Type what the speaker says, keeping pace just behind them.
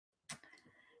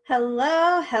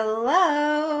Hello,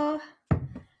 hello.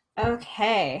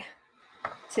 Okay,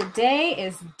 today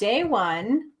is day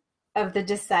one of the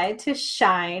Decide to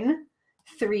Shine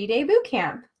 3-day boot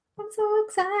camp. I'm so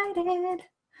excited.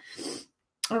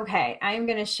 Okay, I'm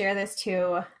going to share this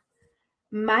to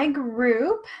my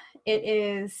group. It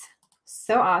is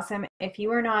so awesome. If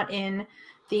you are not in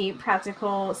the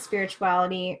practical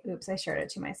spirituality, oops, I shared it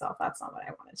to myself. That's not what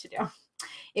I wanted to do.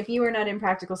 If you are not in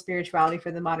practical spirituality for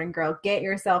the modern girl, get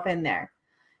yourself in there.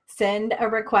 Send a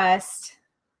request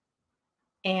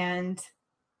and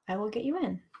I will get you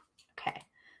in. Okay,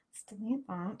 let's delete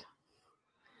that.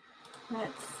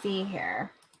 Let's see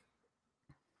here.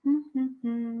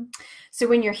 So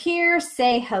when you're here,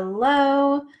 say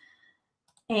hello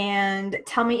and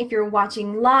tell me if you're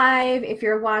watching live, if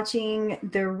you're watching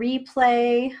the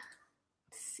replay.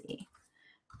 Let's see.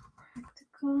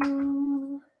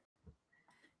 Practical.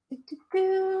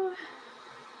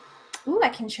 Ooh, I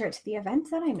can share it to the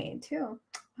events that I made too.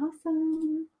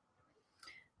 Awesome.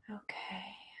 Okay.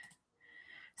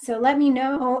 So let me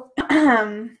know.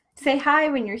 Say hi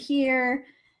when you're here.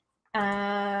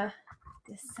 Decide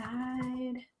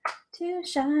to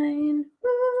shine.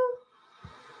 Woo.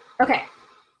 Okay.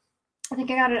 I think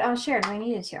I got it all shared when I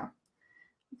needed to.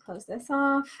 Close this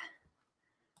off.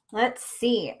 Let's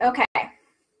see. Okay.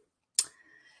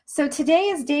 So today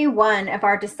is day one of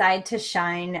our Decide to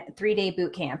Shine 3-day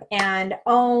boot camp. And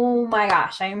oh my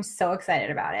gosh, I am so excited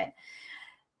about it.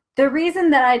 The reason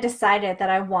that I decided that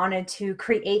I wanted to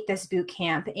create this boot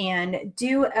camp and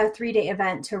do a 3-day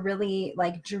event to really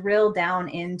drill down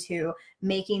into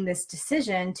making this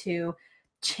decision to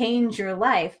change your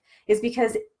life is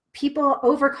because people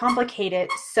overcomplicate it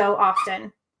so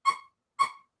often.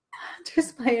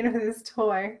 Just playing with this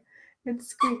toy. It's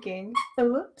squeaking.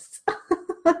 Whoops.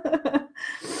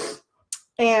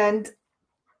 And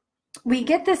we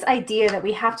get this idea that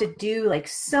we have to do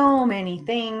so many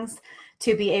things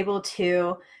to be able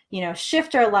to,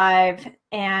 shift our life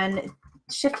and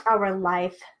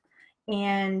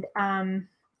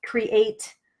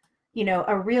create,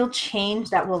 a real change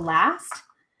that will last.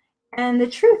 And the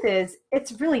truth is,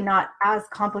 it's really not as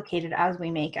complicated as we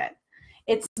make it.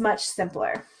 It's much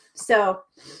simpler. So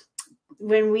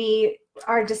when we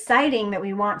are deciding that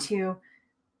we want to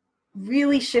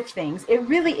really shift things, it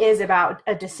really is about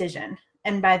a decision.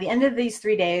 And by the end of these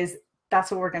 3 days,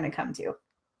 that's what we're going to come to.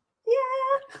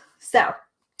 Yeah. So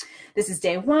this is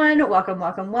day one. Welcome,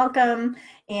 welcome, welcome.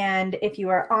 And if you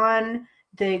are on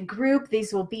the group,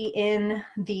 these will be in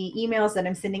the emails that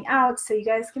I'm sending out so you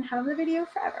guys can have the video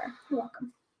forever. You're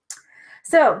welcome.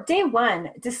 So day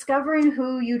one, discovering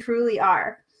who you truly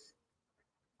are.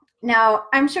 Now,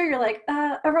 I'm sure you're like,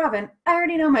 Robin, I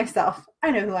already know myself.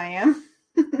 I know who I am.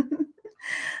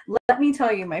 Let me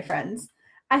tell you, my friends,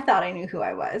 I thought I knew who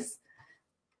I was.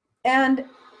 And,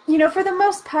 for the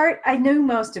most part, I knew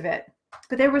most of it.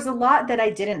 But there was a lot that I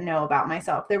didn't know about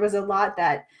myself. There was a lot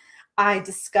that I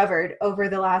discovered over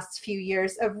the last few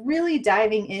years of really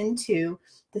diving into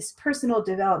this personal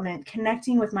development,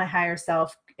 connecting with my higher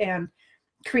self, and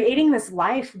creating this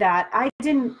life that I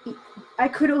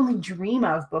could only dream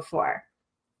of before.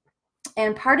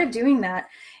 And part of doing that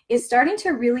is starting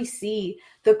to really see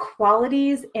the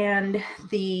qualities and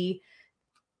the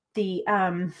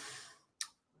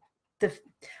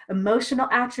emotional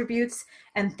attributes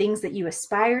and things that you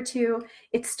aspire to.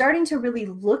 It's starting to really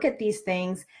look at these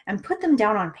things and put them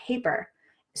down on paper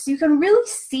so you can really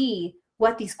see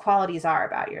what these qualities are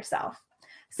about yourself.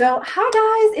 So hi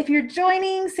guys, if you're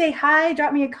joining, say hi,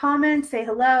 drop me a comment, say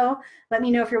hello. Let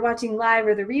me know if you're watching live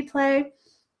or the replay.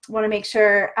 I want to make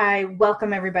sure I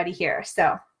welcome everybody here.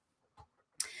 So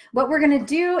what we're going to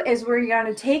do is we're going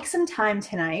to take some time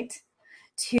tonight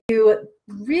to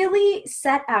really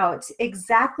set out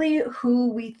exactly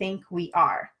who we think we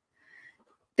are.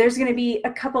 There's going to be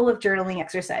a couple of journaling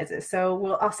exercises,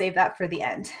 so I'll save that for the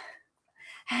end.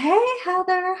 Hey,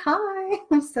 Heather, hi.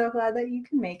 I'm so glad that you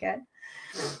can make it.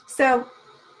 So,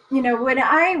 when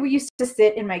I used to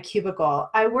sit in my cubicle,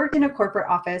 I worked in a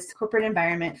corporate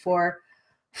environment for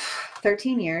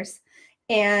 13 years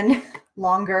and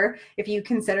longer if you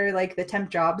consider the temp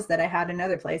jobs that I had in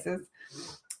other places.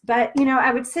 But,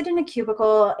 I would sit in a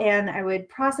cubicle and I would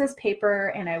process paper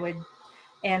and I would,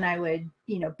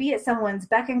 be at someone's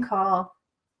beck and call,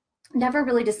 never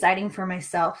really deciding for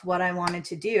myself what I wanted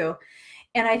to do.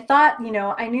 And I thought,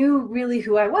 I knew really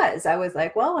who I was. I was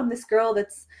like, well, I'm this girl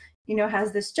that's,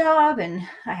 has this job and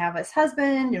I have this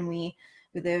husband and we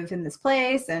live in this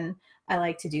place and I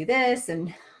like to do this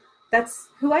and that's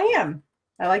who I am.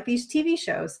 I like these TV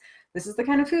shows. This is the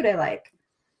kind of food I like.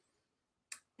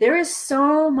 There is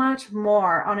so much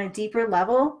more on a deeper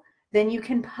level than you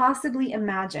can possibly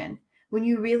imagine when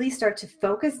you really start to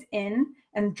focus in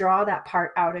and draw that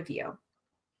part out of you.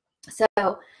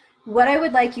 So what I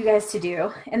would like you guys to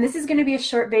do, and this is going to be a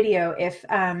short video if,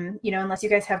 unless you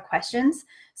guys have questions.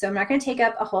 So I'm not going to take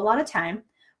up a whole lot of time,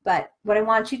 but what I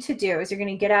want you to do is you're going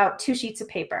to get out 2 sheets of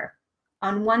paper.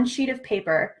 On 1 sheet of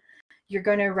paper, you're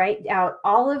going to write out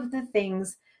all of the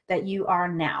things that you are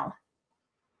now,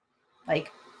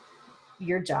 like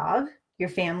your job, your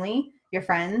family, your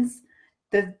friends,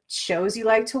 the shows you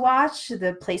like to watch,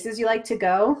 the places you like to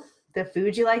go, the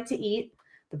food you like to eat,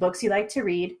 the books you like to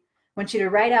read. I want you to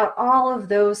write out all of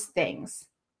those things.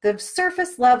 The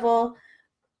surface level,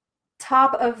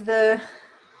 tip of the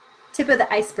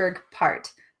iceberg part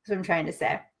is what I'm trying to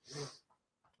say.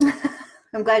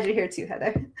 I'm glad you're here too,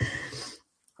 Heather.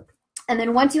 And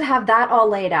then once you have that all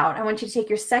laid out, I want you to take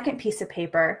your second piece of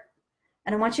paper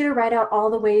and I want you to write out all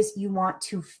the ways you want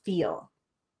to feel.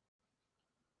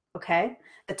 Okay?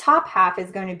 The top half is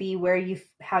going to be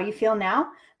how you feel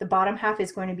now. The bottom half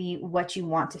is going to be what you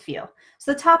want to feel.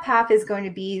 So the top half is going to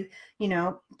be,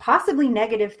 possibly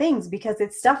negative things because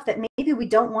it's stuff that maybe we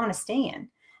don't want to stay in.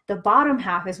 The bottom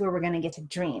half is where we're going to get to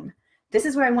dream. This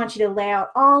is where I want you to lay out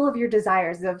all of your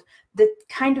desires of the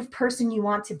kind of person you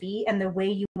want to be and the way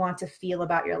you want to feel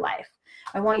about your life.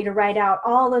 I want you to write out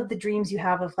all of the dreams you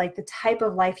have of like the type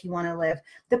of life you want to live,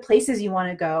 the places you want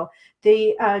to go,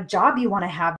 the job you want to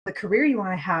have, the career you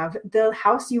want to have, the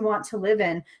house you want to live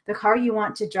in, the car you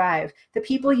want to drive, the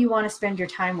people you want to spend your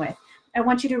time with. I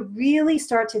want you to really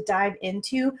start to dive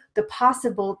into the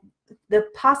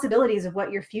possibilities of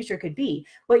what your future could be,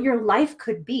 what your life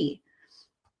could be.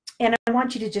 And I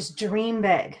want you to just dream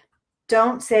big.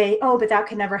 Don't say, oh, but that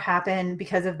could never happen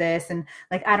because of this. And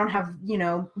like, I don't have,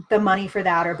 the money for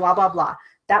that or blah, blah, blah.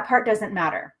 That part doesn't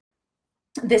matter.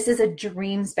 This is a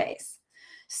dream space.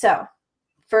 So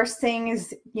first thing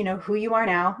is, who you are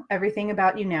now, everything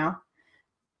about you now.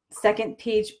 Second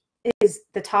page is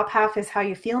the top half is how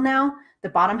you feel now. The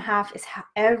bottom half is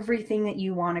everything that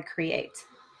you want to create.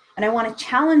 And I want to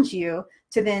challenge you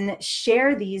to then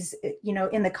share these,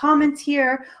 in the comments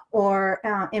here or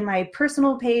in my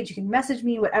personal page. You can message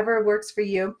me, whatever works for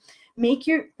you. Make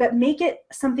it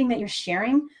something that you're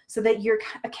sharing so that you're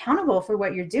accountable for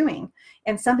what you're doing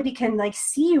and somebody can like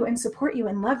see you and support you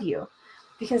and love you.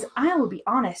 Because I will be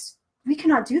honest, we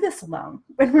cannot do this alone,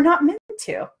 but we're not meant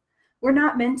to. We're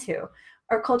not meant to.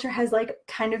 Our culture has like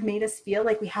kind of made us feel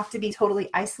like we have to be totally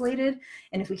isolated.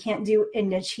 And if we can't do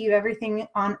and achieve everything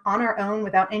on our own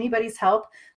without anybody's help,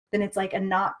 then it's like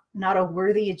not a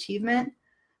worthy achievement.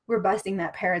 We're busting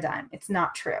that paradigm. It's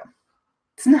not true.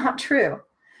 It's not true.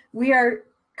 We are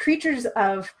creatures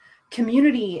of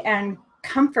community and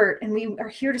comfort, and we are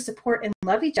here to support and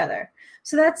love each other.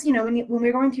 So that's, when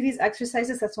we're going through these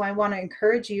exercises, that's why I want to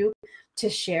encourage you to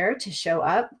share, to show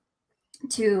up,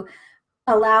 to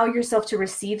allow yourself to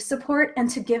receive support and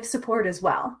to give support as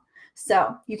well.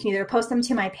 So you can either post them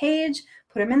to my page,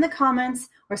 put them in the comments,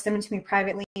 or send them to me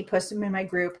privately, post them in my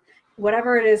group,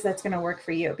 whatever it is that's going to work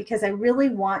for you. Because I really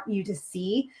want you to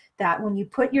see that when you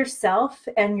put yourself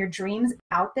and your dreams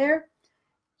out there,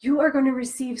 you are going to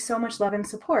receive so much love and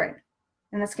support.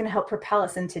 And that's going to help propel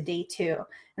us into day 2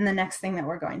 and the next thing that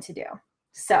we're going to do.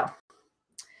 So,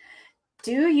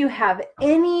 do you have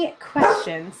any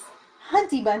questions?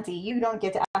 Hunty Bunty, you don't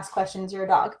get to ask questions, you're a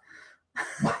dog.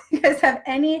 You guys have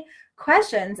any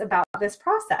questions about this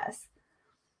process?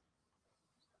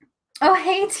 Oh,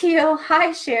 hey, Teal.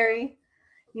 Hi, Sherry.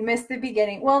 You missed the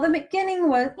beginning. Well, the beginning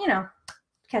was,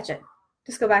 catch it.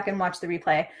 Just go back and watch the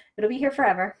replay. It'll be here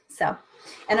forever. So,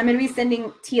 and I'm going to be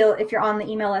sending, Teal, if you're on the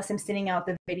email list, I'm sending out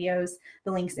the videos,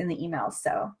 the links in the emails.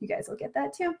 So you guys will get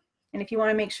that too. And if you want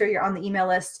to make sure you're on the email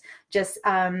list, just,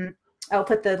 I'll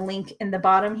put the link in the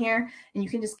bottom here and you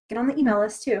can just get on the email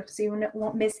list too. So you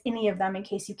won't miss any of them in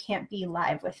case you can't be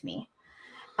live with me.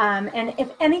 And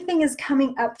if anything is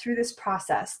coming up through this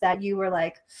process that you were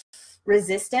like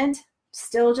resistant,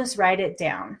 still just write it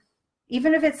down.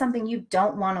 Even if it's something you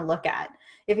don't want to look at,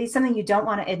 if it's something you don't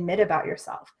want to admit about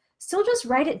yourself, still just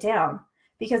write it down.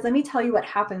 Because let me tell you what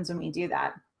happens when we do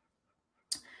that.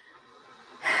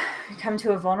 You come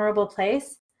to a vulnerable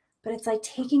place, but it's like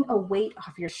taking a weight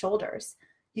off your shoulders.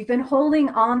 You've been holding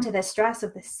on to the stress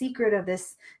of the secret of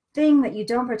this thing that you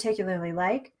don't particularly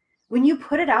like. When you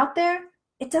put it out there,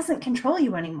 it doesn't control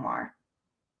you anymore.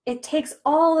 It takes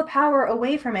all the power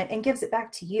away from it and gives it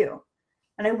back to you.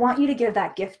 And I want you to give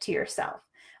that gift to yourself.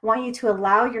 I want you to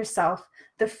allow yourself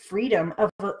the freedom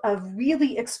of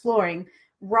really exploring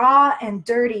raw and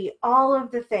dirty, all of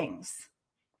the things,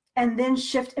 and then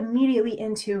shift immediately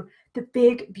into the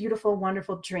big, beautiful,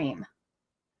 wonderful dream.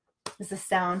 Does this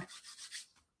sound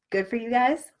Good for you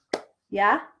guys?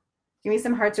 Yeah? Give me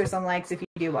some hearts or some likes if you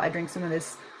do while I drink some of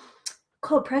this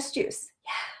cold pressed juice.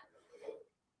 Yeah.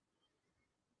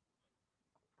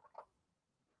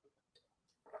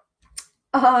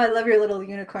 Oh, I love your little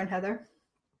unicorn, Heather.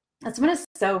 This one is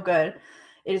so good.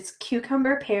 It's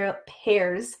cucumber,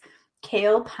 pears,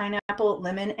 kale, pineapple,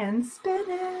 lemon, and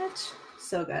spinach.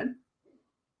 So good.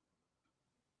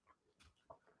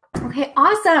 Okay,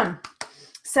 awesome.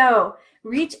 So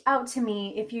reach out to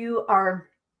me if you are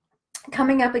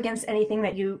coming up against anything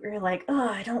that you are like, oh,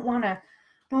 I don't want to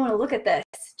look at this.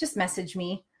 Just message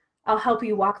me. I'll help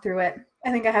you walk through it.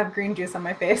 I think I have green juice on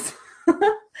my face.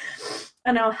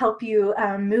 And I'll help you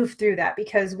move through that,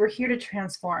 because we're here to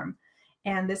transform.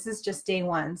 And this is just day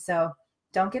one. So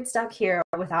don't get stuck here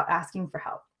without asking for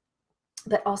help.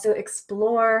 But also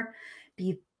explore,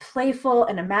 be playful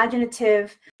and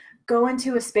imaginative, go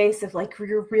into a space of like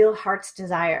your real heart's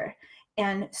desire,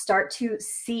 and start to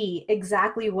see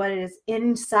exactly what it is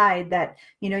inside that,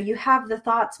 you know, you have the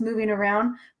thoughts moving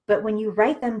around, but when you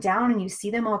write them down and you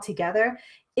see them all together,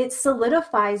 it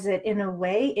solidifies it in a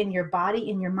way in your body,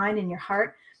 in your mind, in your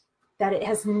heart, that it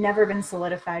has never been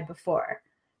solidified before.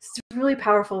 It's really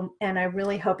powerful, and I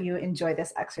really hope you enjoy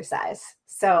this exercise.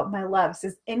 So, my loves,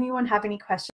 does anyone have any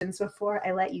questions before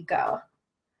I let you go?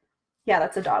 Yeah,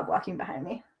 that's a dog walking behind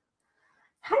me.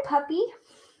 Hi, puppy.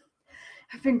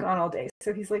 I've been gone all day,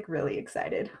 so he's like really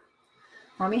excited.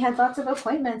 Mommy had lots of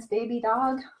appointments, baby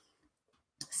dog.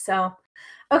 So,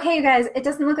 okay, you guys, it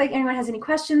doesn't look like anyone has any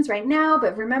questions right now,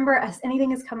 but remember, as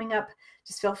anything is coming up,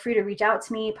 just feel free to reach out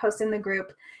to me, post in the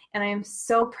group, and I am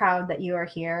so proud that you are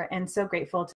here and so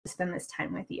grateful to spend this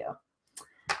time with you.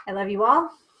 I love you all.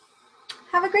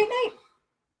 Have a great night.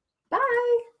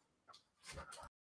 Bye.